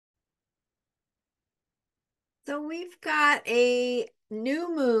So we've got a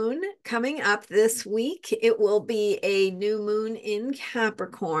new moon coming up this week. It will be a new moon in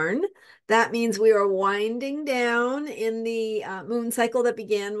Capricorn. That means we are winding down in the moon cycle that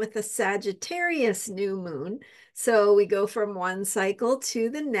began with the Sagittarius new moon. So we go from one cycle to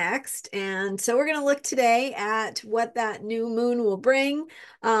the next. And so we're going to look today at what that new moon will bring,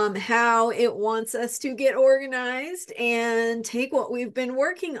 how it wants us to get organized and take what we've been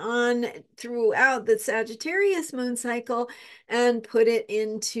working on throughout the Sagittarius moon cycle and put it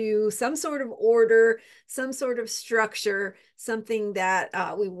into some sort of order, some sort of structure, something that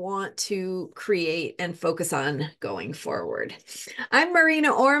we want to create and focus on going forward. I'm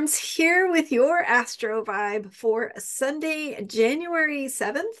Marina Orms here with your Astro Vibe for Sunday, January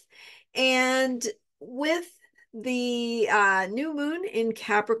 7th. And with the new moon in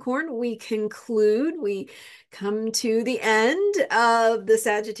Capricorn, we come to the end of the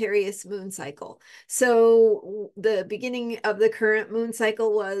Sagittarius moon cycle. So the beginning of the current moon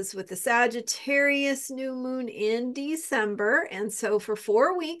cycle was with the Sagittarius new moon in December. And so for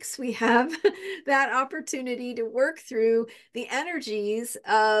 4 weeks, we have that opportunity to work through the energies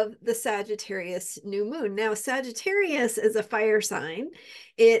of the Sagittarius new moon. Now, Sagittarius is a fire sign.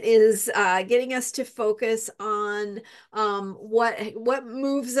 It is getting us to focus on what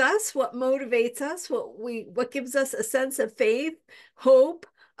moves us, what motivates us, what gives us a sense of faith, hope,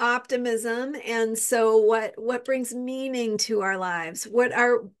 optimism, and so what brings meaning to our lives, what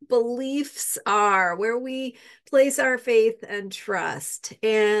our beliefs are, where we place our faith and trust,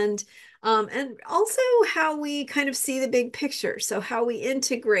 and also how we kind of see the big picture. So how we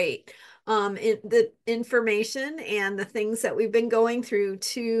integrate the information and the things that we've been going through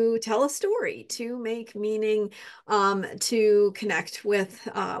to tell a story, to make meaning, to connect with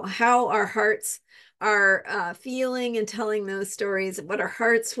how our hearts are feeling and telling those stories, what our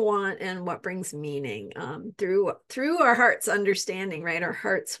hearts want and what brings meaning through our heart's understanding, right? Our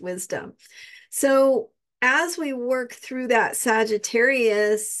heart's wisdom. So as we work through that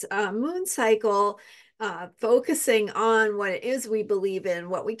Sagittarius moon cycle, focusing on what it is we believe in,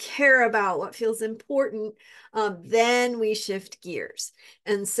 what we care about, what feels important, then we shift gears.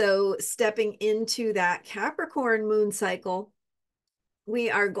 And so stepping into that Capricorn moon cycle,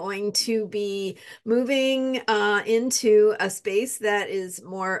 we are going to be moving into a space that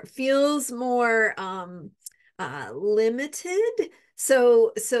feels more limited.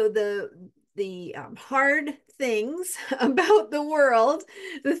 So the hard things about the world,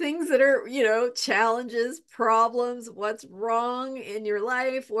 the things that are, challenges, problems, what's wrong in your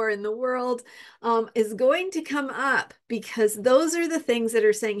life or in the world, is going to come up because those are the things that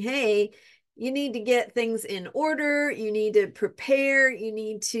are saying, hey, you need to get things in order, you need to prepare, you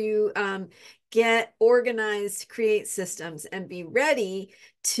need to get organized, create systems, and be ready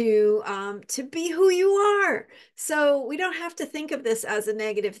to be who you are. So we don't have to think of this as a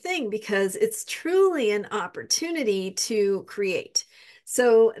negative thing because it's truly an opportunity to create.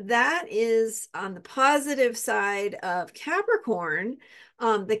 So that is on the positive side of Capricorn.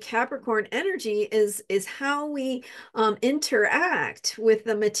 The Capricorn energy is how we interact with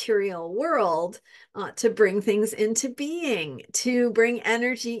the material world to bring things into being, to bring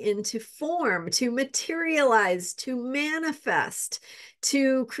energy into form, to materialize, to manifest,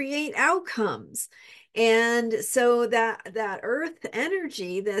 to create outcomes. And so that earth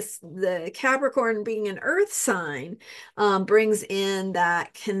energy, the Capricorn being an earth sign, brings in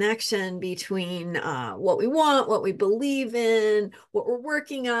that connection between what we want, what we believe in, what we're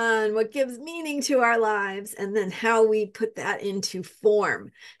working on, what gives meaning to our lives, and then how we put that into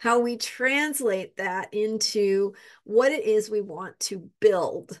form, how we translate that into what it is we want to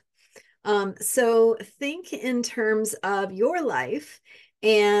build. So think in terms of your life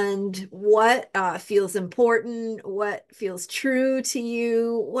and what feels important, what feels true to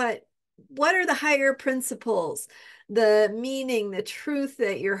you, what are the higher principles, the meaning, the truth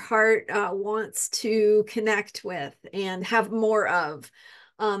that your heart wants to connect with and have more of.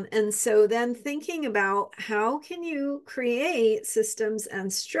 And so then thinking about how can you create systems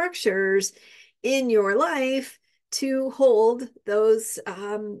and structures in your life to hold those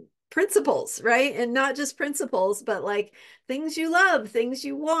principles, right? And not just principles, but like things you love, things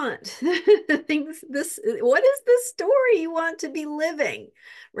you want, what is the story you want to be living,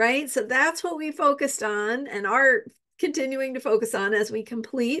 right? So that's what we focused on and are continuing to focus on as we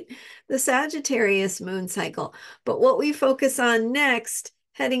complete the Sagittarius moon cycle. But what we focus on next,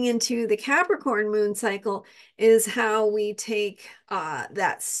 heading into the Capricorn moon cycle, is how we take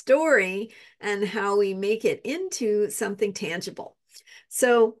that story and how we make it into something tangible.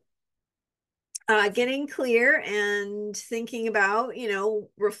 So getting clear and thinking about,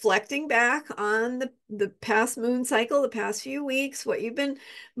 reflecting back on the past moon cycle, the past few weeks, what you've been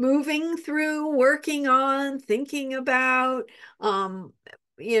moving through, working on, thinking about,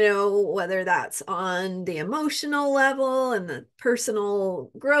 whether that's on the emotional level and the personal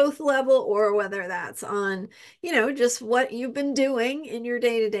growth level, or whether that's on, just what you've been doing in your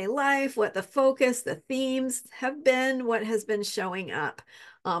day-to-day life, what the focus, the themes have been, what has been showing up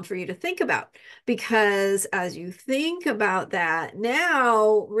for you to think about. Because as you think about that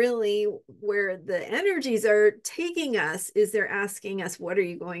now, really where the energies are taking us is they're asking us, what are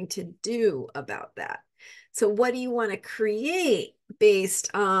you going to do about that? So what do you want to create based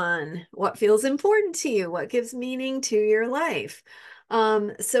on what feels important to you? What gives meaning to your life?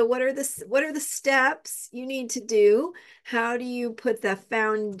 So what are the steps you need to do? How do you put the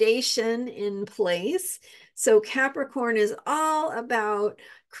foundation in place? So Capricorn is all about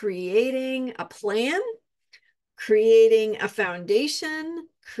creating a plan, creating a foundation,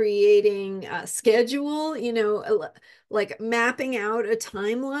 creating a schedule, like mapping out a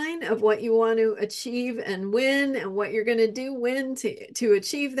timeline of what you want to achieve and when, and what you're going to do when to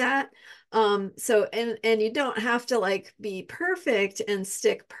achieve that. So and you don't have to like be perfect and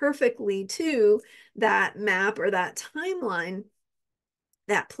stick perfectly to that map or that timeline,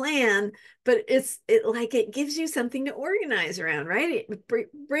 that plan, but it gives you something to organize around, right? It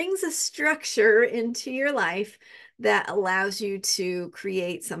brings a structure into your life that allows you to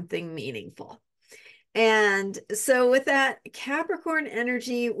create something meaningful. And so with that Capricorn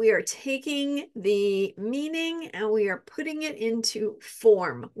energy, we are taking the meaning and we are putting it into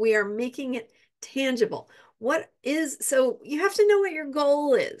form. We are making it tangible. So you have to know what your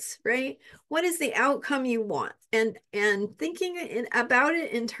goal is, right? What is the outcome you want? And thinking about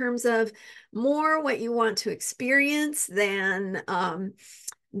it in terms of more what you want to experience than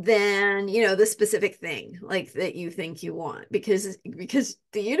the specific thing like that you think you want, because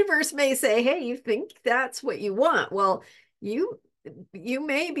the universe may say, hey, you think that's what you want. Well, you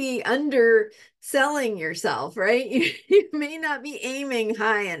may be underselling yourself, right? You may not be aiming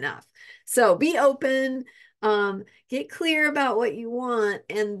high enough. So be open, get clear about what you want,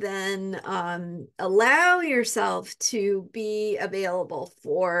 and then allow yourself to be available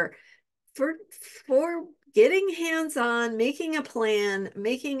for for getting hands-on, making a plan,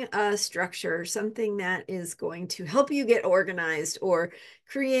 making a structure, something that is going to help you get organized or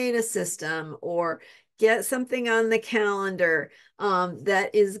create a system or get something on the calendar that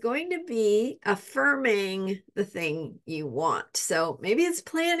is going to be affirming the thing you want. So maybe it's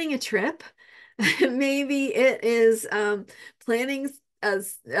planning a trip. Maybe it is planning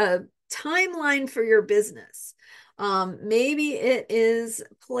a timeline for your business. Maybe it is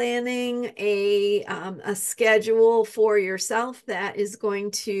planning a schedule for yourself that is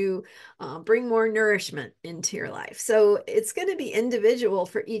going to bring more nourishment into your life. So it's going to be individual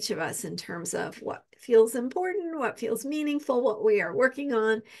for each of us in terms of what feels important, what feels meaningful, what we are working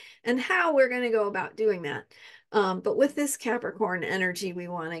on, and how we're going to go about doing that. But with this Capricorn energy, we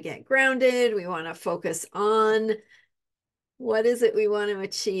want to get grounded. We want to focus on what is it we want to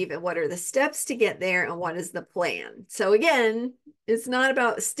achieve and what are the steps to get there and what is the plan. So again, it's not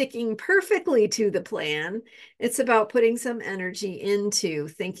about sticking perfectly to the plan. It's about putting some energy into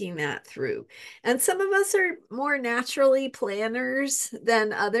thinking that through. And some of us are more naturally planners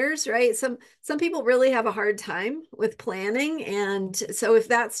than others, right? Some people really have a hard time with planning. And so if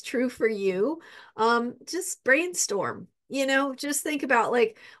that's true for you, just brainstorm, just think about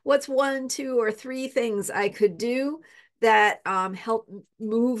like, what's 1, 2, or 3 things I could do that help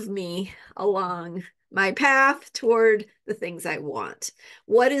move me along my path toward the things I want.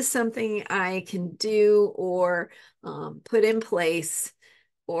 What is something I can do or put in place,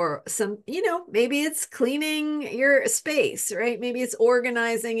 or maybe it's cleaning your space, right? Maybe it's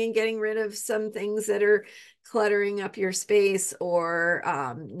organizing and getting rid of some things that are cluttering up your space or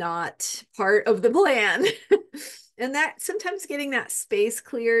not part of the plan. And that sometimes getting that space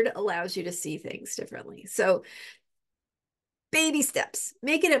cleared allows you to see things differently. So baby steps,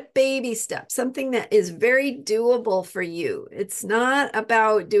 make it a baby step, something that is very doable for you. It's not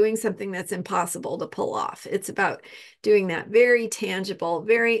about doing something that's impossible to pull off. It's about doing that very tangible,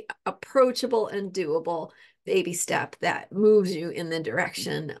 very approachable and doable baby step that moves you in the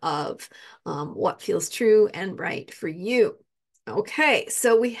direction of what feels true and right for you. Okay,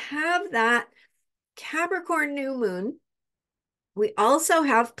 so we have that Capricorn new moon. We also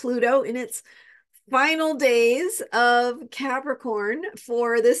have Pluto in its final days of Capricorn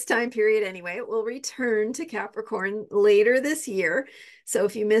for this time period anyway. It will return to Capricorn later this year. So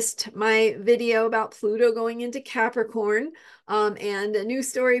if you missed my video about Pluto going into Capricorn, and a new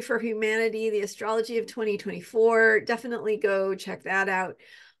story for humanity, the astrology of 2024, definitely go check that out.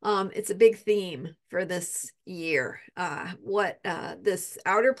 It's a big theme for this year. This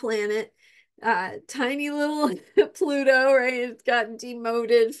outer planet, tiny little Pluto, right? It's gotten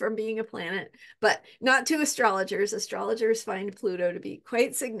demoted from being a planet, but not to astrologers. Astrologers find Pluto to be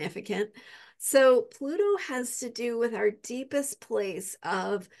quite significant. So Pluto has to do with our deepest place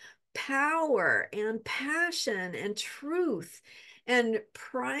of power and passion and truth and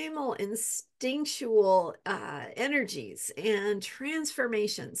primal instinctual energies and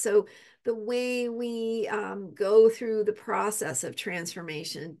transformation. So the way we go through the process of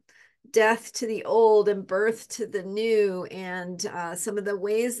transformation, death to the old and birth to the new, and some of the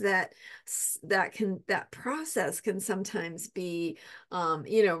ways that that process can sometimes be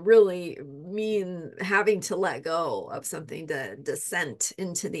really mean having to let go of something, to descent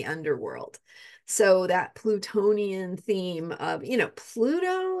into the underworld. So that Plutonian theme of,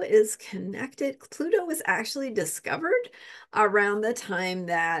 Pluto is connected. Pluto was actually discovered around the time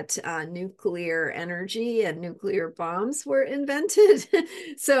that nuclear energy and nuclear bombs were invented.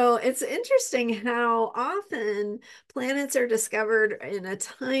 So it's interesting how often planets are discovered in a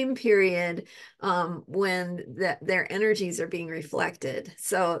time period when their energies are being reflected.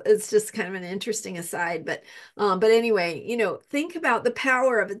 So it's just kind of an interesting aside. But anyway, think about the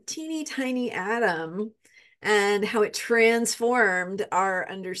power of a teeny tiny atom and how it transformed our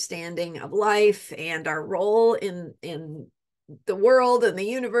understanding of life and our role in the world and the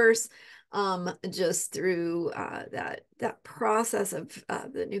universe, just through that process of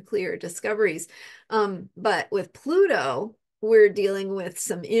the nuclear discoveries. But with Pluto, we're dealing with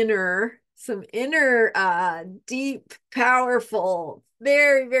some inner deep, powerful,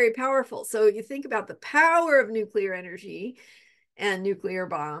 very, very powerful. So you think about the power of nuclear energy and nuclear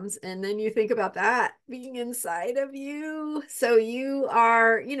bombs, and then you think about that being inside of you. So you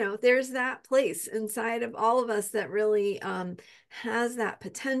are, there's that place inside of all of us that really has that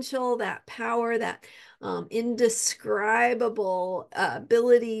potential, that power, that indescribable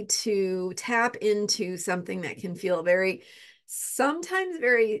ability to tap into something that can feel sometimes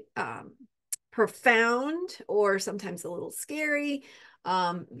very profound, or sometimes a little scary,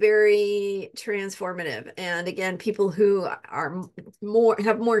 very transformative. And again, people who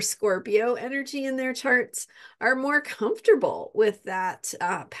have more Scorpio energy in their charts are more comfortable with that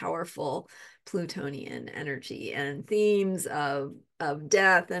powerful Plutonian energy and themes of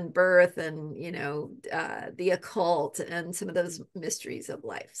death and birth and the occult and some of those mysteries of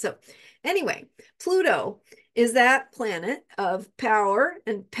life. So anyway, Pluto is that planet of power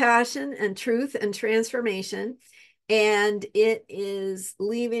and passion and truth and transformation. And it is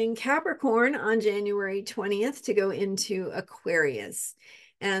leaving Capricorn on January 20th to go into Aquarius.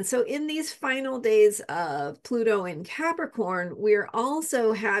 And so in these final days of Pluto in Capricorn, we're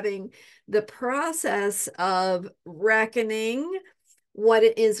also having the process of reckoning what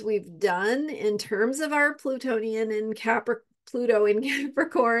it is we've done in terms of our Plutonian and Pluto in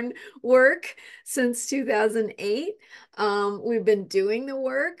Capricorn work since 2008. We've been doing the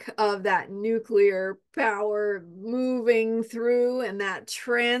work of that nuclear power moving through, and that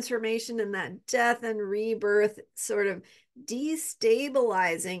transformation and that death and rebirth, sort of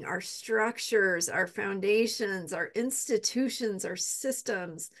destabilizing our structures, our foundations, our institutions, our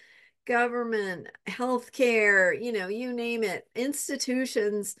systems, government, healthcare, you name it,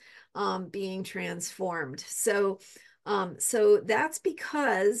 institutions being transformed. So that's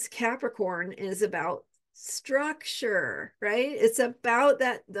because Capricorn is about structure, right? It's about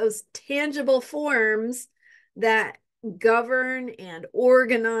those tangible forms that govern and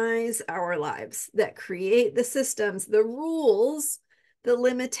organize our lives, that create the systems, the rules, the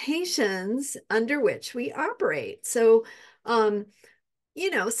limitations under which we operate. So,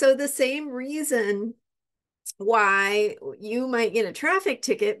 so the same reason why you might get a traffic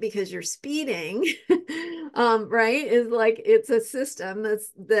ticket because you're speeding, right, is like, it's a system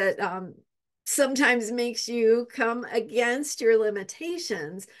that sometimes makes you come against your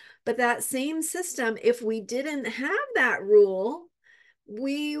limitations. But that same system, if we didn't have that rule,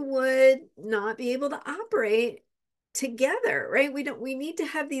 we would not be able to operate together, right? We need to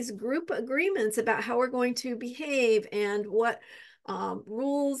have these group agreements about how we're going to behave and what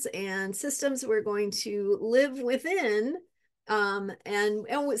rules and systems we're going to live within. And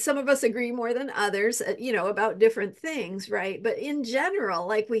some of us agree more than others, about different things, right? But in general,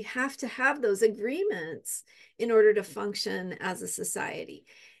 like, we have to have those agreements in order to function as a society.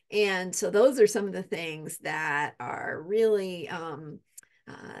 And so those are some of the things that are really,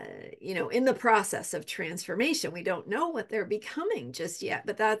 in the process of transformation. We don't know what they're becoming just yet,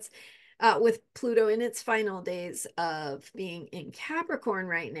 but that's with Pluto in its final days of being in Capricorn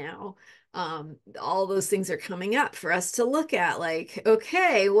right now. All those things are coming up for us to look at, like,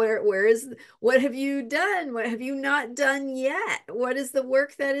 okay, what have you done? What have you not done yet? What is the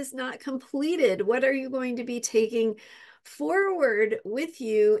work that is not completed? What are you going to be taking forward with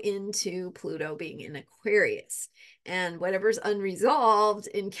you into Pluto being in Aquarius? And whatever's unresolved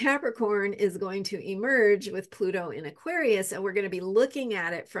in Capricorn is going to emerge with Pluto in Aquarius, and we're going to be looking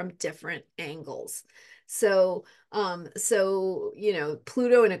at it from different angles. So, Pluto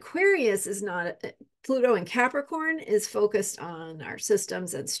in Aquarius is not, Pluto in Capricorn is focused on our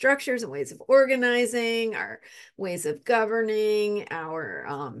systems and structures and ways of organizing, our ways of governing,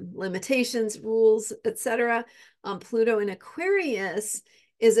 our limitations, rules, etc. Pluto in Aquarius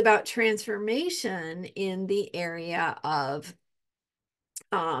is about transformation in the area of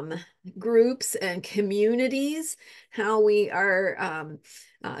groups and communities, how we are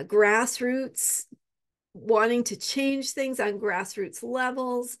grassroots, wanting to change things on grassroots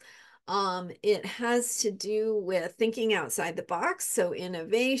levels. It has to do with thinking outside the box, so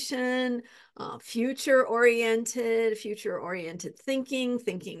innovation, future-oriented thinking,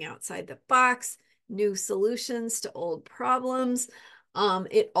 thinking outside the box, new solutions to old problems.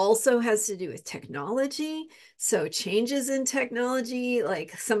 It also has to do with technology. So changes in technology,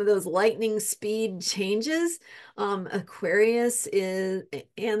 like some of those lightning speed changes. Aquarius is,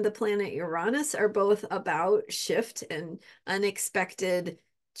 and the planet Uranus are both about shift and unexpected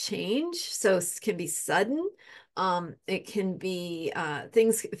change. So it can be sudden. It can be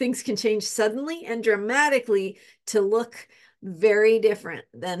things can change suddenly and dramatically to look very different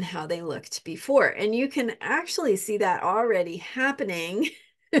than how they looked before. And you can actually see that already happening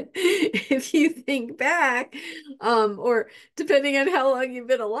if you think back, or depending on how long you've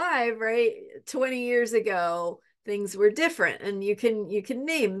been alive, right? 20 years ago, things were different, and you can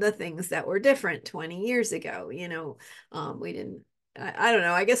name the things that were different 20 years ago. We didn't, I don't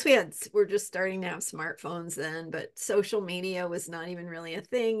know. I guess we're just starting to have smartphones then, but social media was not even really a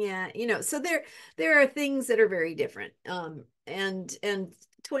thing yet. So there are things that are very different. And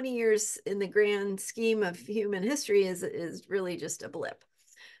 20 years in the grand scheme of human history is really just a blip.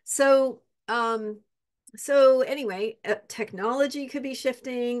 So anyway, technology could be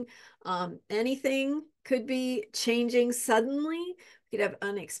shifting. Anything could be changing suddenly. We could have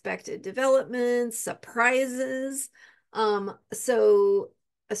unexpected developments, surprises. So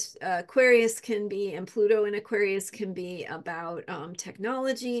Aquarius can be, and Pluto in Aquarius can be about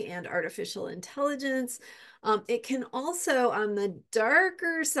technology and artificial intelligence. It can also, on the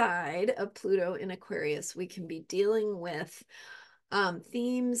darker side of Pluto in Aquarius, we can be dealing with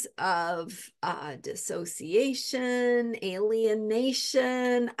themes of dissociation,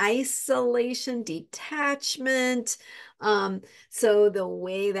 alienation, isolation, detachment. So the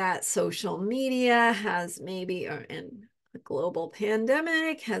way that social media has maybe, and the global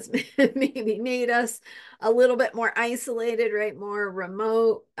pandemic has maybe made us a little bit more isolated, right? More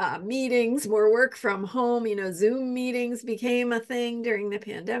remote meetings, more work from home. Zoom meetings became a thing during the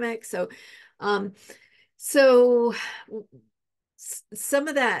pandemic. So some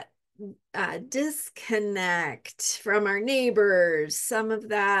of that disconnect from our neighbors, some of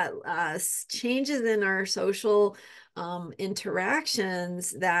that changes in our social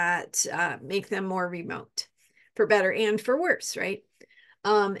interactions that make them more remote, for better and for worse, right?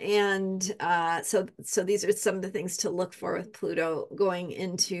 So these are some of the things to look for with Pluto going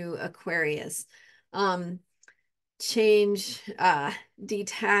into Aquarius. Change,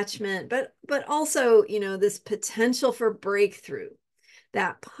 detachment, but also, this potential for breakthrough,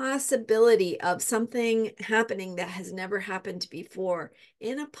 that possibility of something happening that has never happened before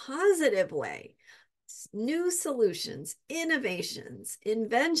in a positive way. New solutions, innovations,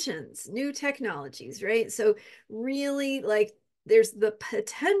 inventions, new technologies, right? So really, like, there's the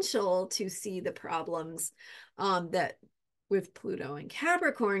potential to see the problems that with Pluto and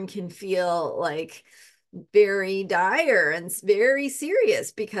Capricorn can feel like very dire and very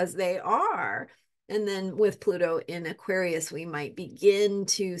serious, because they are. And then with Pluto in Aquarius, we might begin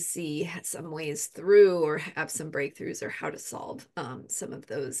to see some ways through, or have some breakthroughs, or how to solve some of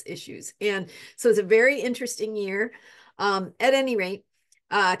those issues. And so it's a very interesting year. At any rate,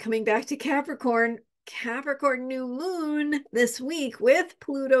 coming back to Capricorn New Moon this week with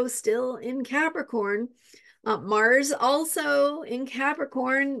Pluto still in Capricorn. Mars also in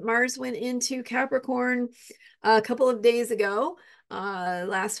Capricorn. Mars went into Capricorn a couple of days ago.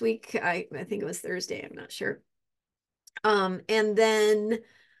 Last week, I think it was Thursday, I'm not sure. And then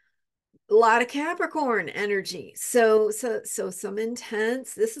a lot of Capricorn energy. So some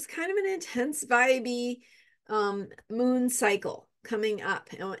intense, this is kind of an intense vibey moon cycle coming up,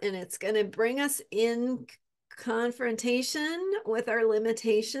 and it's going to bring us in confrontation with our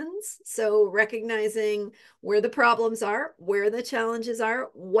limitations. So recognizing where the problems are, where the challenges are,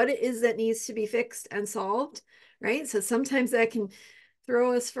 what it is that needs to be fixed and solved, right? So sometimes that can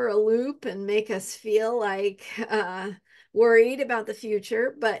throw us for a loop and make us feel like worried about the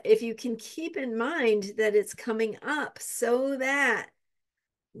future. But if you can keep in mind that it's coming up so that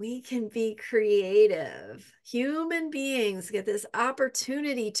we can be creative. Human beings get this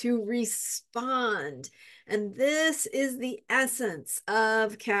opportunity to respond. And this is the essence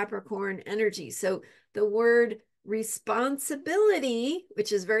of Capricorn energy. So the word responsibility,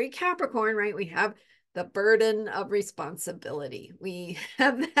 which is very Capricorn, right? We have the burden of responsibility. We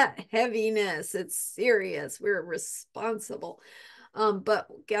have that heaviness. It's serious. We're responsible. But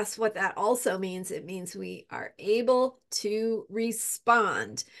guess what that also means? It means we are able to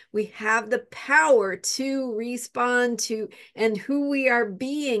respond. We have the power to respond to and who we are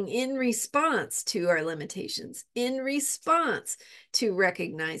being in response to our limitations, in response to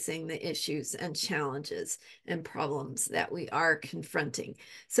recognizing the issues and challenges and problems that we are confronting.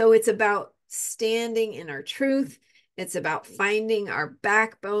 So it's about standing in our truth. It's about finding our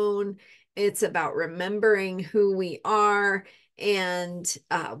backbone. It's about remembering who we are and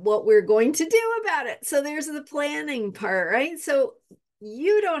what we're going to do about it. So there's the planning part, right? So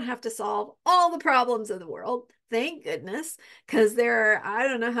you don't have to solve all the problems of the world. Thank goodness, because there are, I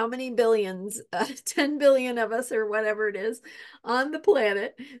don't know how many billions, 10 billion of us or whatever it is on the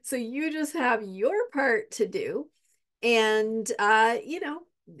planet. So you just have your part to do. And,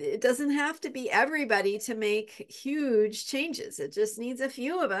 it doesn't have to be everybody to make huge changes. It just needs a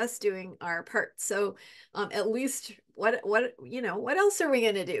few of us doing our part. So at least what else are we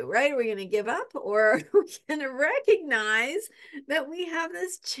going to do, right? Are we going to give up, or are we going to recognize that we have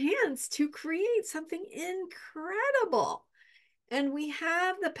this chance to create something incredible? And we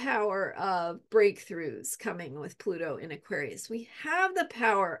have the power of breakthroughs coming with Pluto in Aquarius. We have the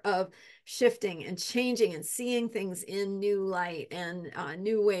power of shifting and changing and seeing things in new light and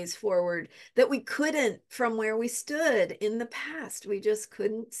new ways forward that we couldn't from where we stood in the past. We just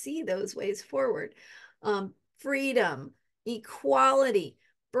couldn't see those ways forward. Freedom, equality,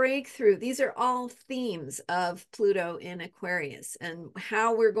 breakthrough. These are all themes of Pluto in Aquarius and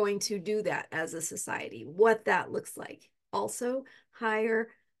how we're going to do that as a society, what that looks like. Also, higher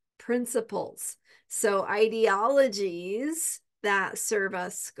principles. So ideologies that serve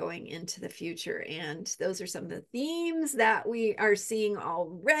us going into the future. And those are some of the themes that we are seeing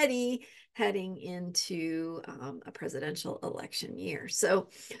already heading into a presidential election year. So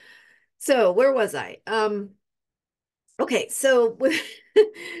where was I? Okay, so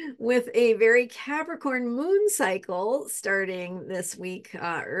with a very Capricorn moon cycle starting this week,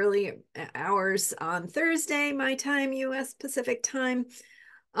 early hours on Thursday, my time, US Pacific time,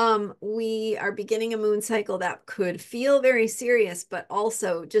 we are beginning a moon cycle that could feel very serious, but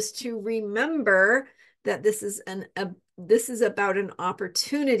also just to remember that this is about an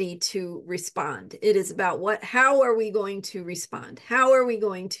opportunity to respond. It is about how are we going to respond? How are we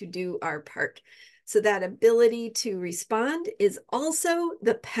going to do our part? So that ability to respond is also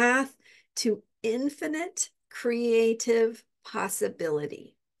the path to infinite creative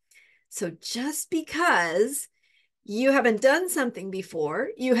possibility. So just because you haven't done something before,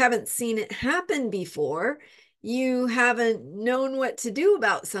 you haven't seen it happen before, you haven't known what to do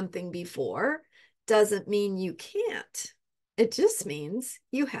about something before, doesn't mean you can't. It just means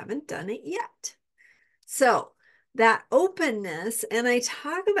you haven't done it yet. So that openness, and I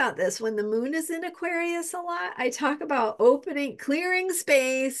talk about this when the moon is in Aquarius a lot. I talk about clearing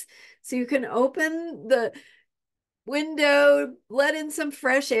space so you can open the window, let in some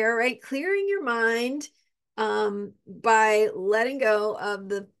fresh air, right? Clearing your mind by letting go of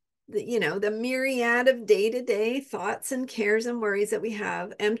the myriad of day-to-day thoughts and cares and worries that we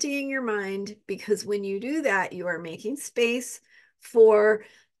have, emptying your mind, because when you do that, you are making space for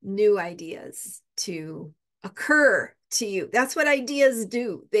new ideas to occur to you. That's what ideas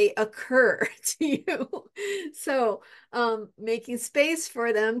do. They occur to you. So making space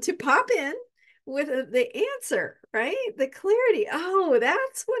for them to pop in with the answer, right? The clarity. Oh,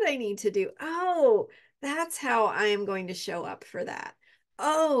 that's what I need to do. Oh, that's how I am going to show up for that.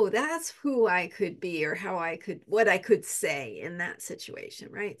 Oh, that's who I could be, or what I could say in that situation,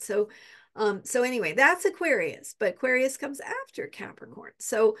 right? So anyway, that's Aquarius, but Aquarius comes after Capricorn.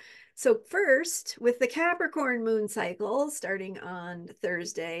 So first, with the Capricorn moon cycle starting on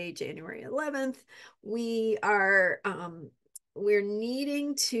Thursday, January 11th, we are we're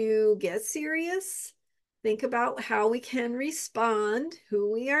needing to get serious, think about how we can respond,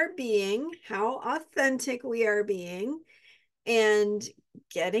 who we are being, how authentic we are being, and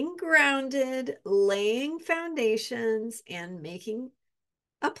getting grounded, laying foundations, and making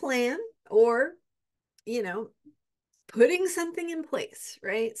a plan, or, you know, putting something in place,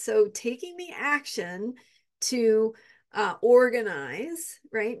 right? So taking the action to organize,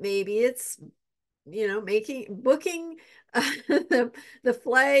 right? Maybe it's, you know, booking the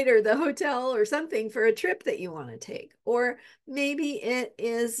flight or the hotel or something for a trip that you want to take. Or maybe it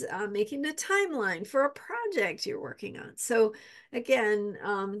is making a timeline for a project you're working on. So again,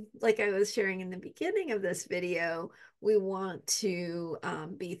 like I was sharing in the beginning of this video, we want to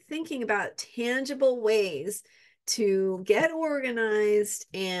be thinking about tangible ways to get organized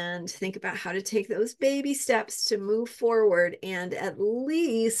and think about how to take those baby steps to move forward and at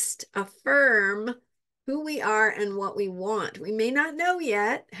least affirm who we are and what we want. We may not know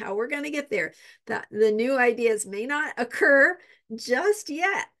yet how we're going to get there. The new ideas may not occur just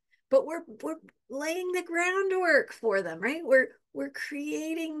yet, but we're laying the groundwork for them, right? We're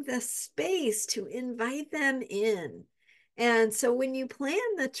creating the space to invite them in. And so when you plan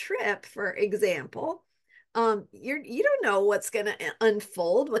the trip, for example, you don't know what's going to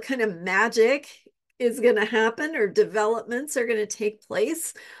unfold, what kind of magic is going to happen or developments are going to take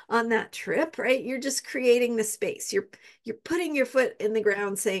place on that trip, right? You're just creating the space. You're putting your foot in the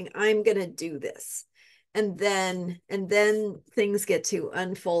ground saying, I'm going to do this. And then things get to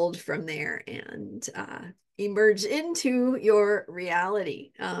unfold from there and emerge into your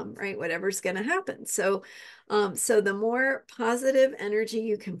reality, right? Whatever's going to happen. So the more positive energy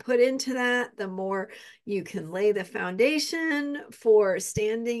you can put into that, the more you can lay the foundation for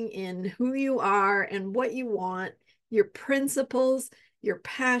standing in who you are and what you want, your principles, your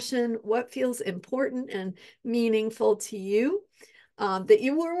passion, what feels important and meaningful to you, that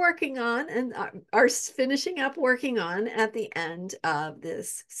you were working on and are finishing up working on at the end of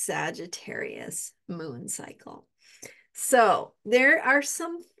this Sagittarius moon cycle. So there are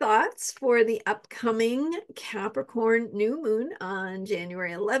some thoughts for the upcoming Capricorn new moon on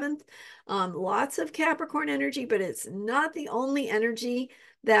January 11th. Lots of Capricorn energy, but it's not the only energy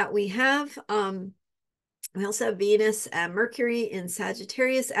that we have. We also have Venus and Mercury in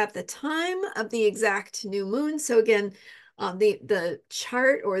Sagittarius at the time of the exact new moon. So again, the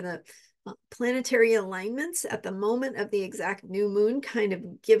chart or the planetary alignments at the moment of the exact new moon kind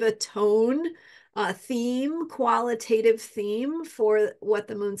of give a tone, theme, qualitative theme for what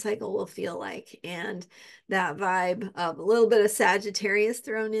the moon cycle will feel like. And that vibe of a little bit of Sagittarius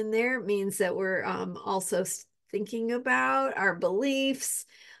thrown in there means that we're also thinking about our beliefs,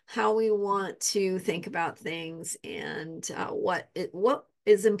 how we want to think about things, and what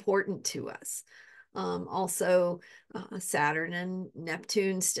is important to us. Also, Saturn and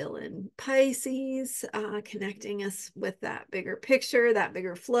Neptune still in Pisces, connecting us with that bigger picture, that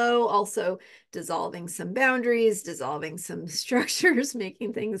bigger flow, also dissolving some boundaries, dissolving some structures,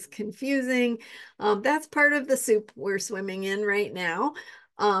 making things confusing. That's part of the soup we're swimming in right now.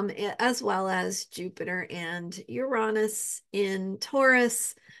 As well as Jupiter and Uranus in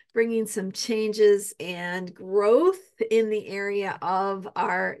Taurus, bringing some changes and growth in the area of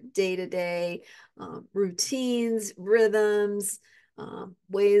our day-to-day routines, rhythms,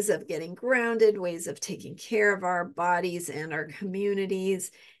 ways of getting grounded, ways of taking care of our bodies and our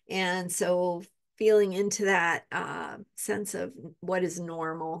communities. And so feeling into that sense of what is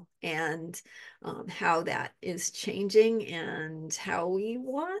normal and how that is changing and how we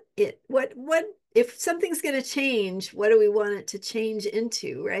want it. What if something's going to change, what do we want it to change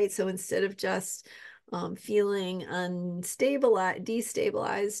into, right? So instead of just feeling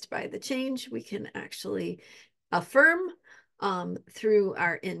destabilized by the change, we can actually affirm through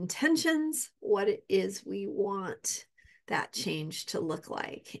our intentions what it is we want that change to look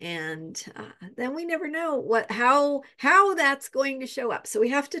like. And then we never know how that's going to show up. So we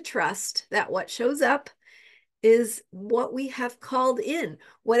have to trust that what shows up is what we have called in.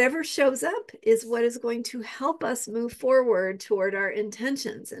 Whatever shows up is what is going to help us move forward toward our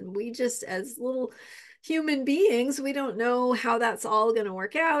intentions. And we just, as little human beings, we don't know how that's all going to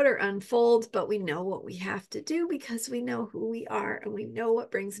work out or unfold, but we know what we have to do because we know who we are and we know what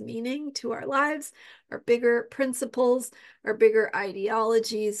brings meaning to our lives, our bigger principles, our bigger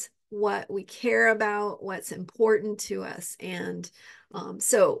ideologies, what we care about, what's important to us. And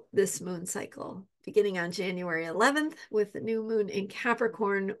so this moon cycle beginning on January 11th with the new moon in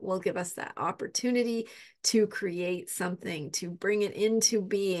Capricorn will give us that opportunity to create something, to bring it into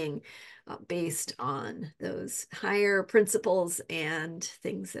being based on those higher principles and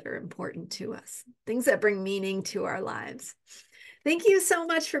things that are important to us, things that bring meaning to our lives. Thank you so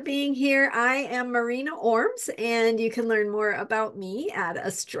much for being here. I am Marina Orms, and you can learn more about me at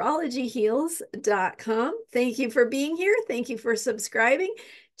astrologyheals.com. Thank you for being here. Thank you for subscribing.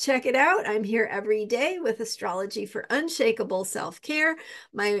 Check it out. I'm here every day with astrology for unshakable self-care.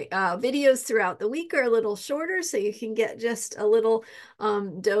 My videos throughout the week are a little shorter, so you can get just a little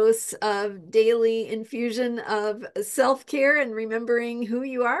dose of daily infusion of self-care and remembering who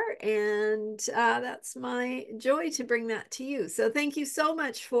you are. And that's my joy to bring that to you. So thank you so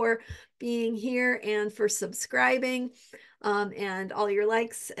much for being here and for subscribing and all your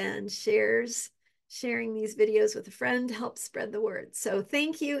likes and shares. Sharing these videos with a friend helps spread the word. So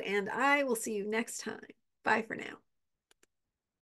thank you, and I will see you next time. Bye for now.